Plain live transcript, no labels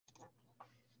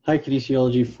Hi,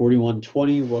 Kinesiology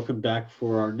 4120. Welcome back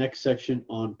for our next section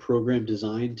on program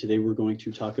design. Today we're going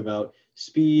to talk about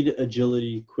speed,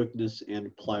 agility, quickness,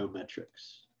 and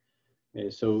plyometrics.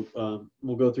 Okay, so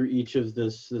we'll go through each of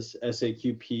this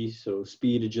SAQP. So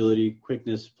speed, agility,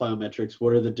 quickness, plyometrics.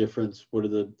 What are the difference? What are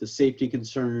the safety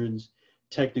concerns,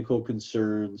 technical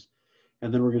concerns?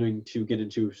 And then we're going to get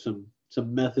into some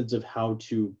methods of how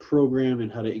to program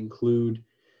and how to include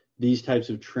these types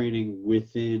of training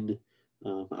within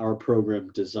our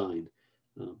program design,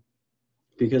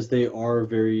 because they are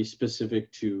very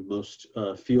specific to most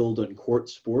field and court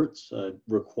sports,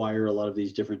 require a lot of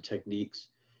these different techniques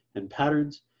and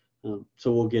patterns.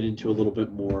 So we'll get into a little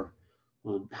bit more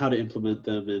on how to implement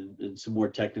them and some more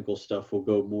technical stuff. We'll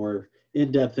go more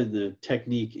in depth in the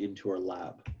technique into our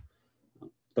lab.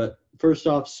 But first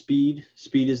off, speed.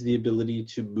 Speed is the ability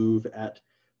to move at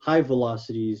high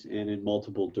velocities and in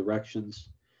multiple directions.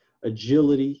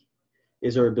 Agility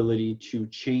is our ability to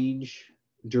change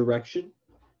direction.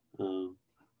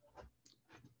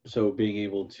 So being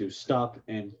able to stop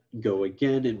and go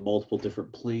again in multiple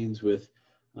different planes with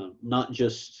not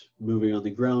just moving on the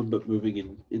ground, but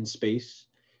moving in space.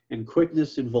 And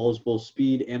quickness involves both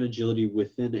speed and agility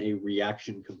within a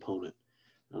reaction component.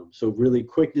 So really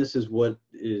quickness is what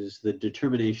is the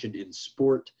determination in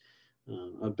sport,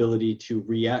 ability to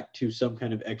react to some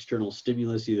kind of external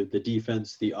stimulus, either the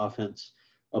defense, the offense,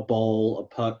 a ball, a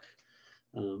puck,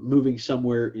 moving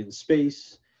somewhere in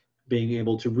space, being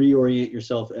able to reorient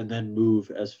yourself and then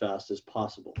move as fast as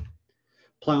possible.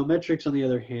 Plyometrics, on the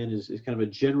other hand, is kind of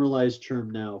a generalized term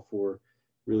now for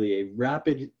really a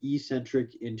rapid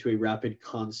eccentric into a rapid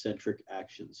concentric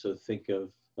action. So think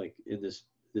of like in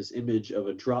this image of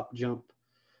a drop jump.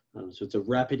 So it's a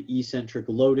rapid eccentric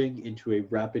loading into a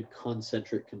rapid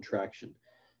concentric contraction.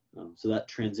 So that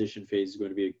transition phase is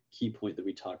going to be a key point that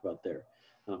we talk about there.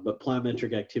 But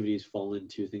plyometric activities fall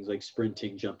into things like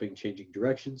sprinting, jumping, changing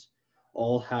directions,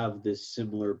 all have this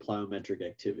similar plyometric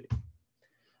activity.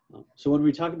 So when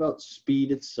we talk about speed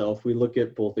itself, we look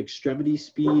at both extremity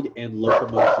speed and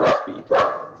locomotion speed.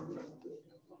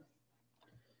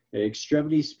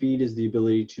 Extremity speed is the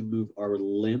ability to move our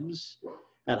limbs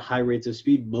at high rates of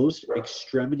speed. Most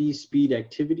extremity speed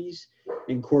activities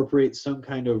incorporate some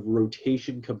kind of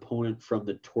rotation component from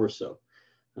the torso.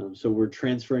 So we're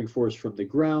transferring force from the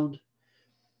ground,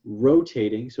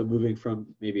 rotating, so moving from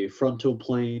maybe a frontal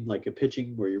plane, like a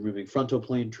pitching, where you're moving frontal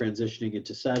plane, transitioning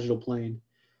into sagittal plane.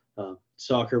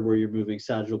 Soccer, where you're moving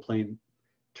sagittal plane,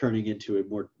 turning into a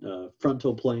more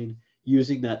frontal plane,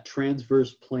 using that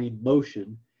transverse plane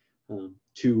motion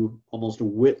to almost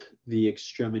whip the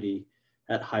extremity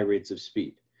at high rates of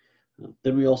speed.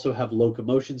 Then we also have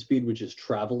locomotion speed, which is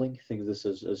traveling. Think of this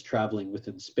as traveling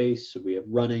within space. So we have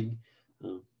running,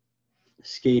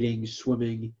 skating,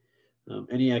 swimming,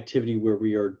 any activity where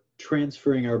we are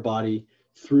transferring our body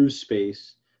through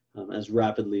space as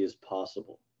rapidly as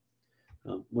possible.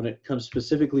 When it comes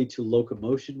specifically to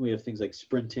locomotion, we have things like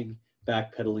sprinting,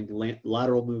 backpedaling,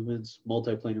 lateral movements,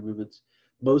 multiplanar movements.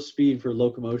 Most speed for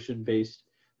locomotion based,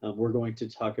 we're going to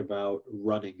talk about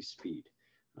running speed.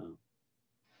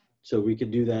 So we can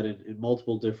do that in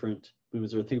multiple different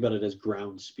movements, or think about it as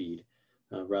ground speed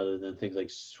rather than things like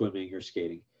swimming or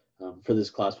skating. For this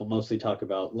class, we'll mostly talk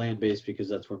about land-based because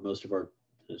that's where most of our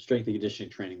strength and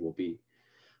conditioning training will be.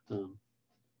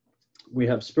 We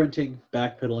have sprinting,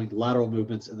 backpedaling, lateral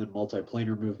movements, and then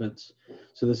multiplanar movements.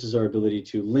 So this is our ability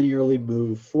to linearly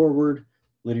move forward,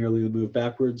 linearly move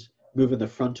backwards, move in the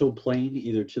frontal plane,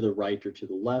 either to the right or to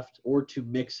the left, or to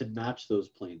mix and match those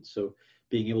planes. So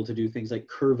being able to do things like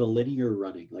curvilinear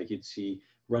running, like you'd see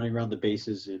running around the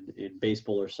bases in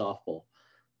baseball or softball.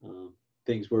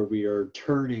 Things where we are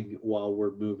turning while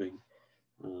we're moving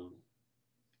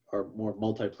are more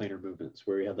multiplanar movements,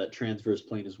 where we have that transverse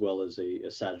plane as well as a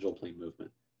sagittal plane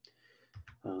movement.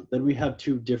 Then we have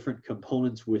two different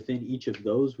components within each of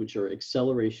those, which are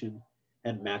acceleration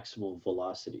and maximal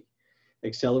velocity.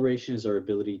 Acceleration is our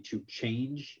ability to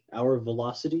change our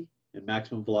velocity, and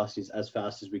maximum velocity is as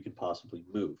fast as we can possibly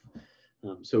move.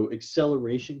 So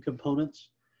acceleration components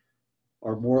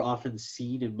are more often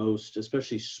seen in most,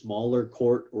 especially smaller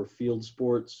court or field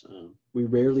sports. We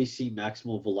rarely see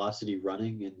maximal velocity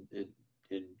running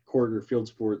in court or field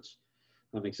sports,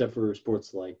 except for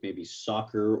sports like maybe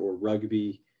soccer or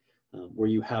rugby, where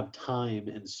you have time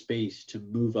and space to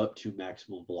move up to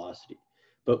maximal velocity.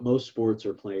 But most sports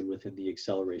are played within the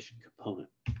acceleration component.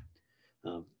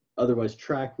 Otherwise,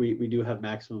 track, we do have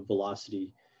maximum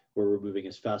velocity where we're moving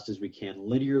as fast as we can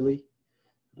linearly.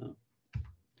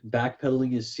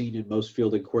 Backpedaling is seen in most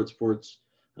field and court sports,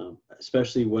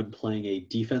 especially when playing a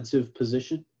defensive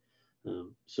position.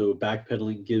 So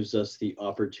backpedaling gives us the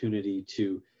opportunity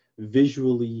to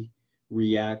visually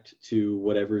react to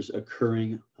whatever's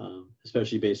occurring,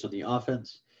 especially based on the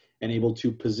offense, and able to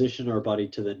position our body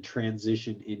to then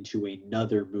transition into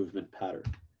another movement pattern.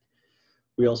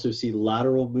 We also see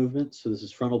lateral movements. So this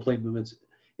is frontal plane movements.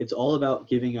 It's all about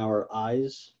giving our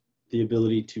eyes the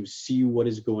ability to see what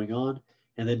is going on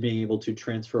and then being able to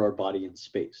transfer our body in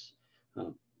space.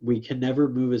 We can never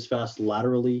move as fast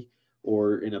laterally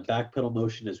or in a backpedal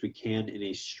motion as we can in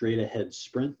a straight ahead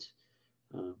sprint,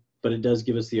 but it does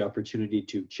give us the opportunity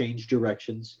to change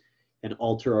directions and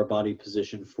alter our body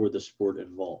position for the sport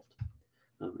involved.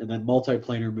 And then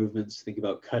multiplanar movements, think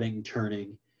about cutting,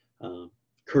 turning,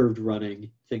 curved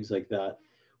running, things like that,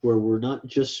 where we're not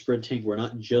just sprinting, we're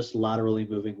not just laterally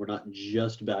moving, we're not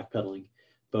just backpedaling,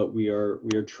 but we are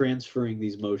transferring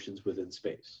these motions within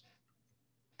space.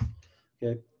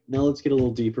 Okay, now let's get a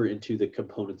little deeper into the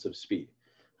components of speed.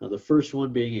 Now, the first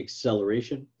one being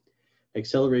acceleration.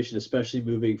 Acceleration, especially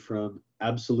moving from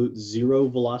absolute zero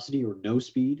velocity or no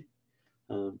speed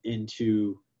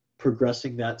into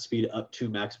progressing that speed up to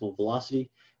maximal velocity.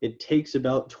 It takes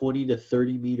about 20 to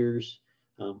 30 meters,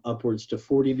 upwards to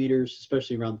 40 meters,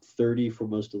 especially around 30 for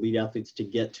most elite athletes to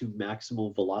get to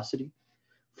maximal velocity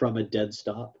from a dead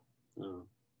stop.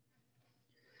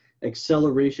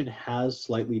 Acceleration has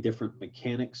slightly different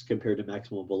mechanics compared to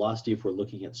maximal velocity if we're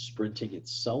looking at sprinting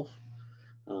itself.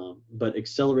 But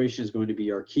acceleration is going to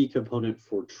be our key component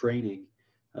for training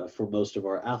for most of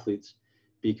our athletes,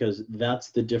 because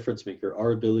that's the difference maker,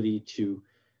 our ability to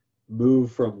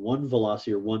move from one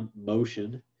velocity or one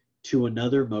motion to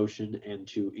another motion and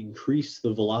to increase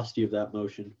the velocity of that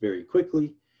motion very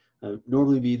quickly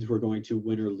normally means we're going to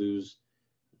win or lose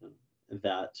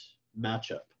that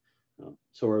matchup.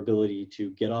 So our ability to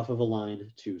get off of a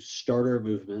line, to start our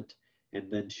movement,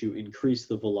 and then to increase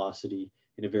the velocity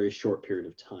in a very short period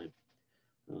of time.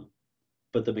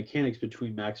 But the mechanics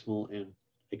between maximal and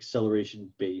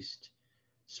acceleration-based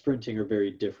sprinting are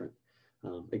very different.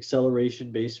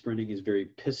 Acceleration-based sprinting is very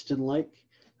piston-like.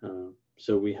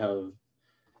 So we have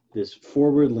this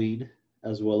forward lean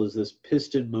as well as this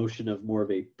piston motion of more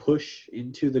of a push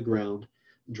into the ground,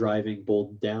 driving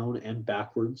both down and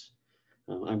backwards.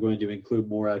 I'm going to include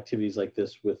more activities like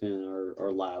this within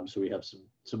our lab, so we have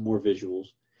some more visuals.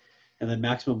 And then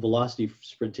maximum velocity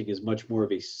sprinting is much more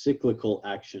of a cyclical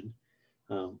action,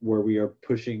 where we are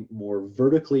pushing more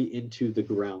vertically into the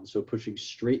ground, so pushing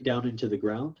straight down into the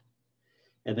ground,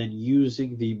 and then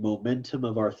using the momentum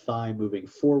of our thigh moving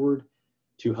forward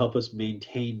to help us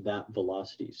maintain that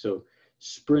velocity. So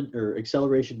sprint or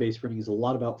acceleration-based sprinting is a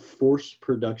lot about force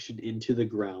production into the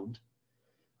ground,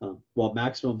 while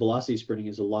maximum velocity sprinting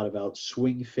is a lot about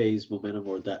swing phase momentum,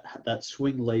 or that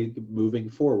swing leg moving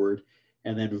forward,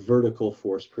 and then vertical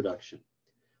force production.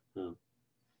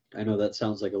 I know that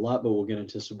sounds like a lot, but we'll get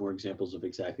into some more examples of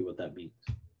exactly what that means.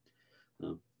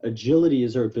 Agility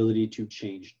is our ability to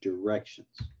change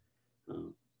directions.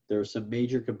 There are some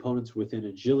major components within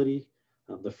agility.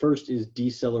 The first is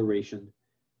deceleration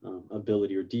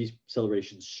ability or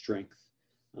deceleration strength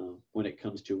when it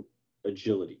comes to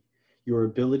agility. Your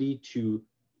ability to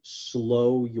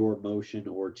slow your motion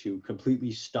or to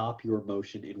completely stop your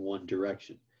motion in one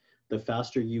direction. The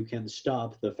faster you can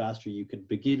stop, the faster you can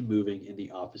begin moving in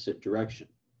the opposite direction.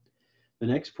 The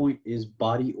next point is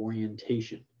body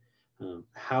orientation.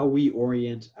 How we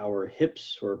orient our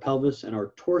hips or pelvis and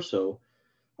our torso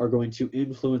are going to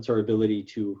influence our ability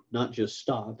to not just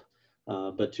stop,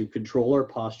 but to control our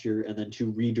posture and then to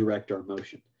redirect our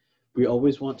motion. We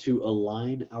always want to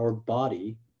align our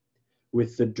body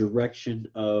with the direction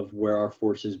of where our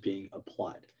force is being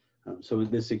applied. So in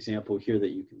this example here that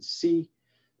you can see,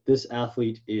 this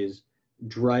athlete is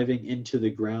driving into the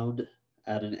ground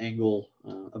at an angle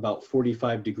about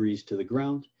 45 degrees to the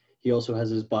ground. He also has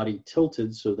his body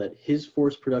tilted so that his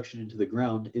force production into the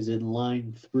ground is in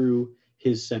line through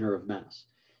his center of mass.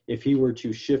 If he were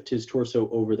to shift his torso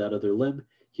over that other limb,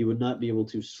 he would not be able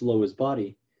to slow his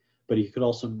body, but he could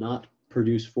also not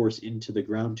produce force into the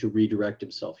ground to redirect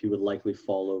himself. He would likely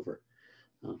fall over.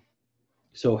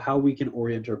 So how we can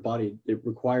orient our body, it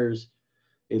requires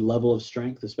a level of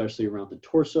strength, especially around the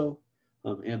torso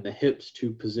and the hips,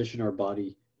 to position our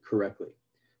body correctly.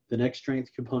 The next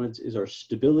strength component is our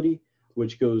stability,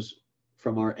 which goes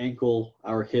from our ankle,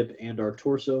 our hip, and our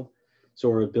torso. So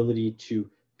our ability to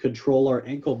control our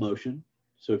ankle motion.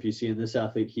 So if you see in this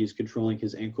athlete, he's controlling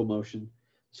his ankle motion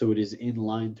so it is in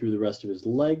line through the rest of his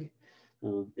leg.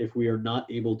 If we are not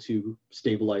able to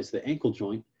stabilize the ankle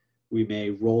joint, we may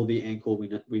roll the ankle,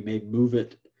 we may move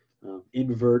it,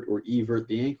 invert or evert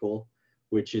the ankle,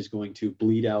 which is going to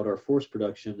bleed out our force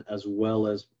production as well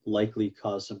as likely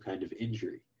cause some kind of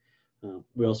injury.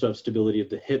 We also have stability of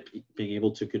the hip, being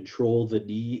able to control the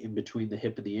knee in between the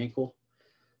hip and the ankle.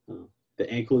 The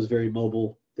ankle is very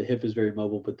mobile, the hip is very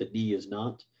mobile, but the knee is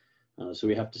not. So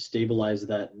we have to stabilize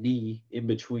that knee in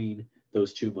between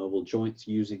those two mobile joints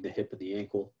using the hip and the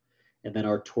ankle. And then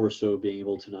our torso being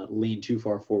able to not lean too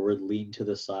far forward, lean to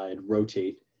the side,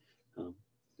 rotate,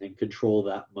 and control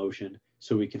that motion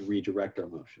so we can redirect our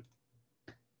motion.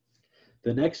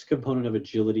 The next component of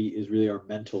agility is really our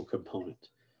mental component.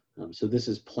 So this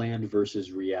is planned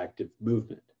versus reactive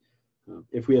movement.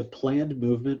 If we have planned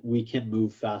movement, we can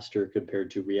move faster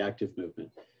compared to reactive movement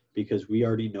because we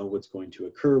already know what's going to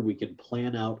occur. We can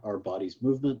plan out our body's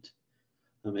movement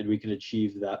and we can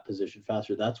achieve that position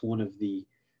faster. That's one of the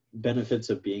benefits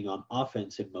of being on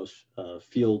offense in most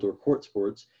field or court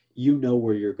sports. You know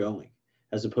where you're going,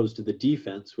 as opposed to the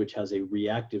defense, which has a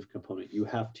reactive component. You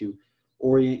have to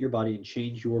orient your body and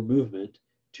change your movement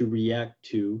to react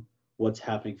to what's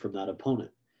happening from that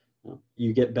opponent.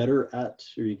 You get better at,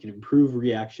 or you can improve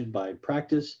reaction by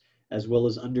practice, as well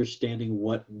as understanding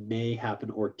what may happen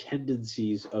or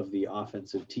tendencies of the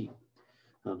offensive team.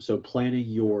 So planning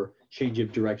your change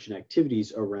of direction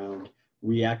activities around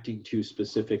reacting to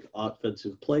specific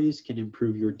offensive plays can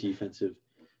improve your defensive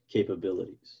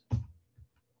capabilities.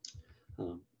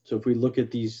 So if we look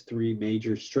at these three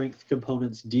major strength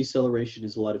components, deceleration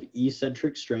is a lot of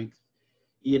eccentric strength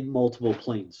in multiple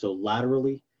planes. So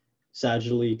laterally,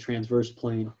 sagittally, transverse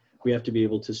plane, we have to be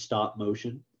able to stop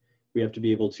motion. We have to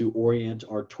be able to orient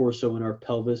our torso and our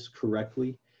pelvis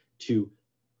correctly to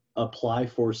apply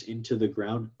force into the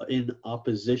ground in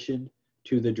opposition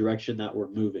to the direction that we're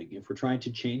moving. If we're trying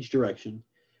to change direction,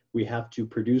 we have to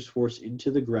produce force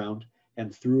into the ground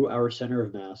and through our center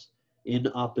of mass in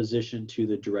opposition to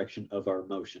the direction of our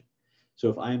motion. So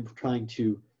if I'm trying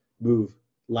to move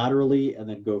laterally and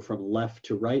then go from left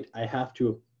to right, I have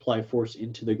to apply force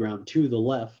into the ground to the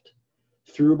left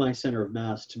through my center of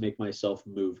mass to make myself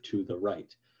move to the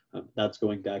right. That's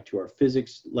going back to our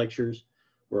physics lectures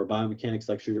or our biomechanics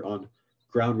lecture on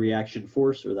ground reaction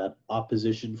force, or that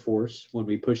opposition force. When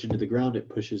we push into the ground, it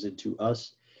pushes into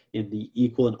us in the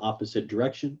equal and opposite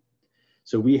direction.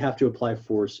 So we have to apply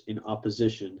force in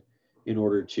opposition in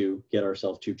order to get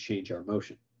ourselves to change our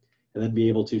motion, and then be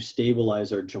able to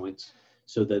stabilize our joints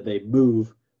so that they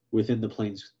move within the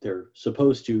planes they're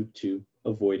supposed to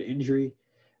avoid injury,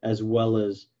 as well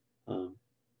as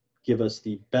give us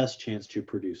the best chance to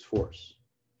produce force.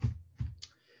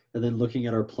 And then looking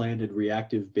at our planned and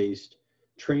reactive based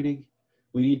training,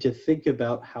 we need to think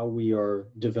about how we are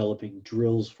developing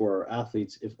drills for our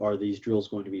athletes. Are these drills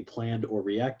going to be planned or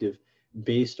reactive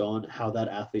based on how that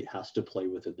athlete has to play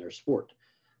within their sport?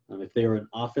 If they are an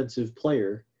offensive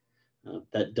player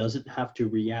that doesn't have to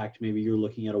react, maybe you're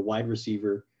looking at a wide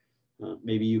receiver,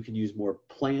 maybe you can use more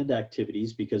planned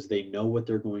activities because they know what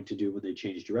they're going to do when they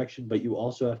change direction, but you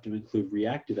also have to include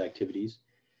reactive activities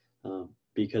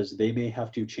because they may have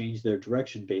to change their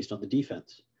direction based on the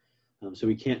defense. So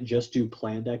we can't just do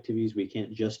planned activities, we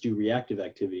can't just do reactive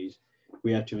activities,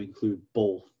 we have to include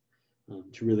both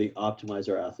to really optimize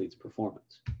our athletes'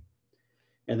 performance.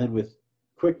 And then with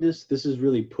quickness, this is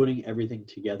really putting everything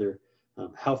together,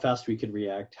 how fast we can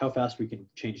react, how fast we can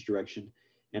change direction,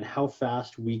 and how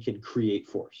fast we can create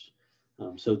force.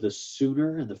 So the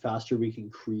sooner and the faster we can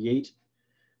create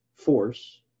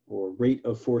force or rate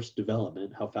of force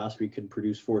development, how fast we can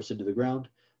produce force into the ground,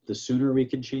 the sooner we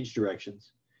can change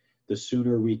directions, the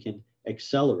sooner we can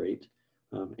accelerate,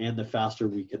 and the faster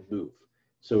we can move.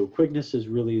 So quickness is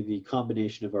really the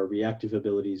combination of our reactive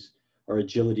abilities, our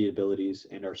agility abilities,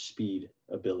 and our speed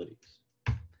abilities.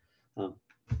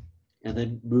 And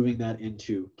then moving that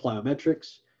into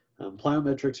plyometrics.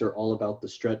 Plyometrics are all about the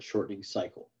stretch shortening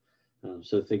cycle.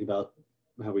 So think about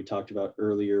how we talked about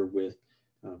earlier with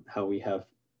how we have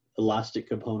elastic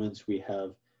components, we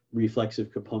have reflexive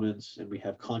components, and we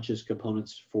have conscious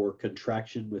components for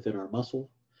contraction within our muscle.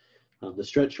 The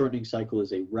stretch shortening cycle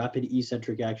is a rapid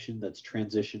eccentric action that's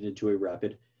transitioned into a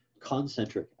rapid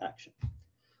concentric action.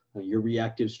 Your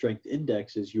reactive strength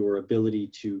index is your ability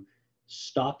to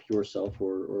stop yourself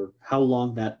or how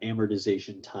long that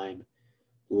amortization time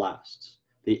lasts.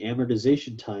 The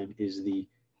amortization time is the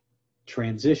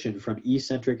transition from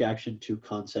eccentric action to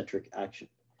concentric action.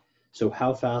 So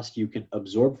how fast you can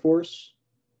absorb force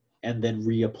and then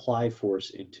reapply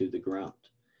force into the ground.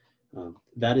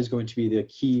 That is going to be the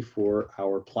key for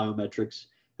our plyometrics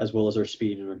as well as our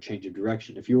speed and our change of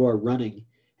direction. If you are running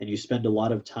and you spend a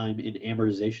lot of time in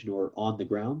amortization or on the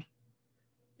ground,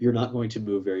 you're not going to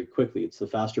move very quickly. It's the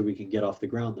faster we can get off the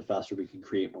ground, the faster we can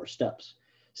create more steps.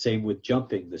 Same with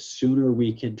jumping. The sooner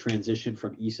we can transition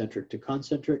from eccentric to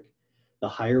concentric, the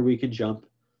higher we can jump,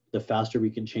 the faster we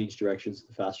can change directions,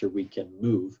 the faster we can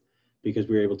move, because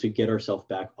we're able to get ourselves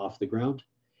back off the ground,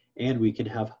 and we can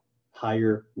have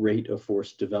higher rate of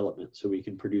force development, so we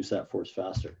can produce that force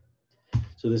faster.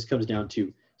 So this comes down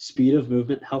to speed of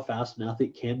movement, how fast an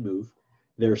athlete can move,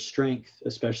 their strength,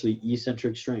 especially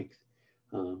eccentric strength.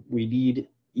 We need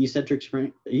eccentric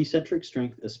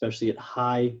strength, especially at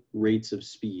high rates of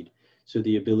speed. So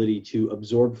the ability to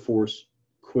absorb force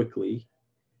quickly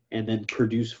and then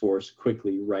produce force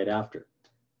quickly right after.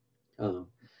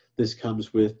 This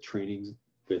comes with training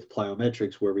with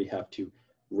plyometrics, where we have to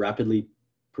rapidly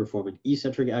perform an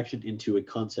eccentric action into a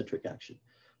concentric action.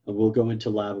 And we'll go into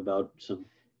lab about some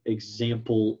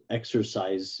example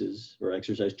exercises or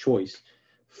exercise choice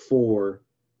for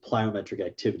plyometric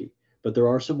activity. But there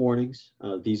are some warnings.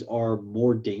 These are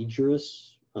more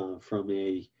dangerous from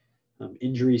a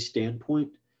injury standpoint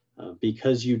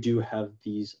because you do have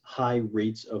these high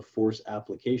rates of force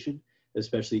application,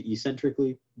 especially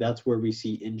eccentrically. That's where we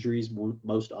see injuries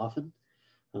most often.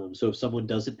 So if someone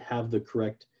doesn't have the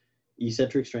correct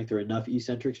eccentric strength or enough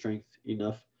eccentric strength,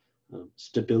 enough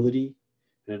stability,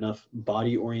 and enough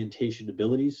body orientation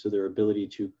abilities, so their ability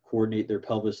to coordinate their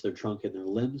pelvis, their trunk, and their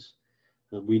limbs,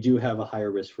 we do have a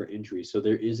higher risk for injury. So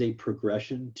there is a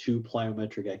progression to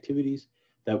plyometric activities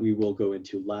that we will go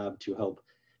into lab to help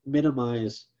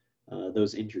minimize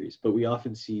those injuries. But we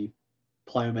often see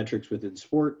plyometrics within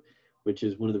sport, which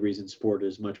is one of the reasons sport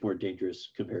is much more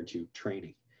dangerous compared to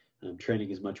training. Training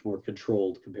is much more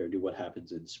controlled compared to what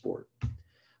happens in sport.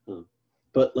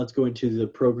 But let's go into the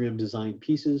program design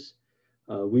pieces.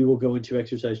 We will go into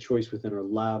exercise choice within our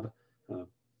lab.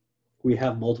 We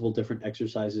have multiple different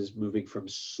exercises moving from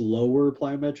slower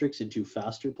plyometrics into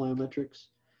faster plyometrics.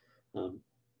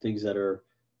 Things that are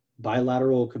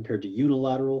bilateral compared to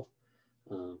unilateral,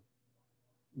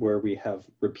 where we have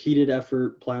repeated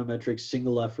effort plyometrics,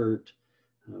 single effort.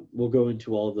 We'll go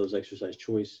into all of those exercise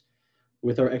choice.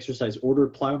 With our exercise order,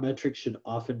 plyometrics should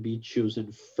often be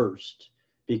chosen first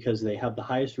because they have the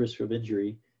highest risk of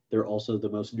injury. They're also the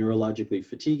most neurologically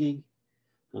fatiguing.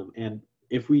 And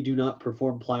if we do not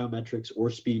perform plyometrics or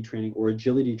speed training or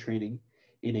agility training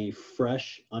in a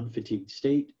fresh, unfatigued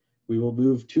state, we will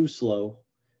move too slow,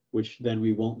 which then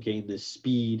we won't gain the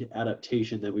speed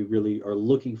adaptation that we really are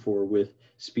looking for with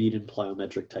speed and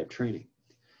plyometric type training.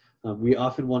 We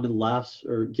often want to last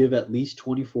or give at least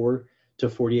 24 to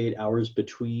 48 hours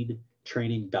between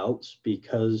training bouts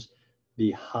because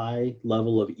the high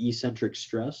level of eccentric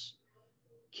stress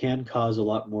can cause a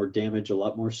lot more damage, a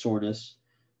lot more soreness,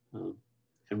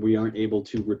 and we aren't able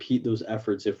to repeat those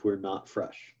efforts if we're not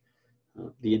fresh.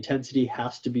 The intensity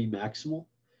has to be maximal,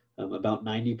 about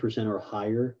 90% or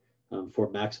higher for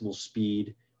maximal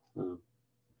speed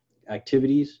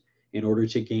activities in order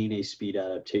to gain a speed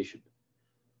adaptation.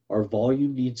 Our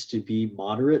volume needs to be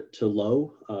moderate to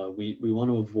low. We want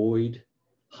to avoid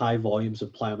high volumes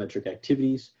of plyometric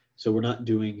activities, so we're not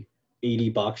doing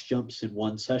 80 box jumps in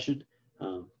one session.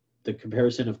 The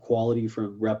comparison of quality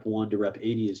from rep 1 to rep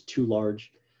 80 is too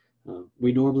large.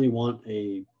 We normally want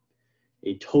a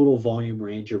total volume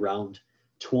range around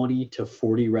 20 to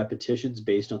 40 repetitions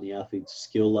based on the athlete's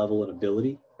skill level and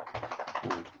ability.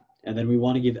 And then we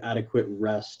want to give adequate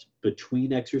rest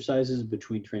between exercises,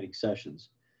 between training sessions.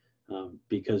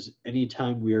 Because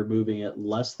anytime we are moving at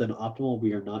less than optimal,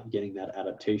 we are not getting that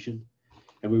adaptation.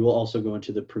 And we will also go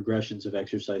into the progressions of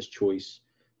exercise choice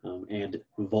and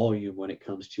volume when it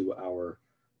comes to our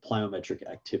plyometric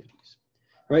activities.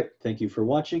 All right, thank you for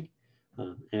watching,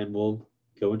 and we'll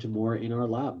go into more in our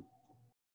lab.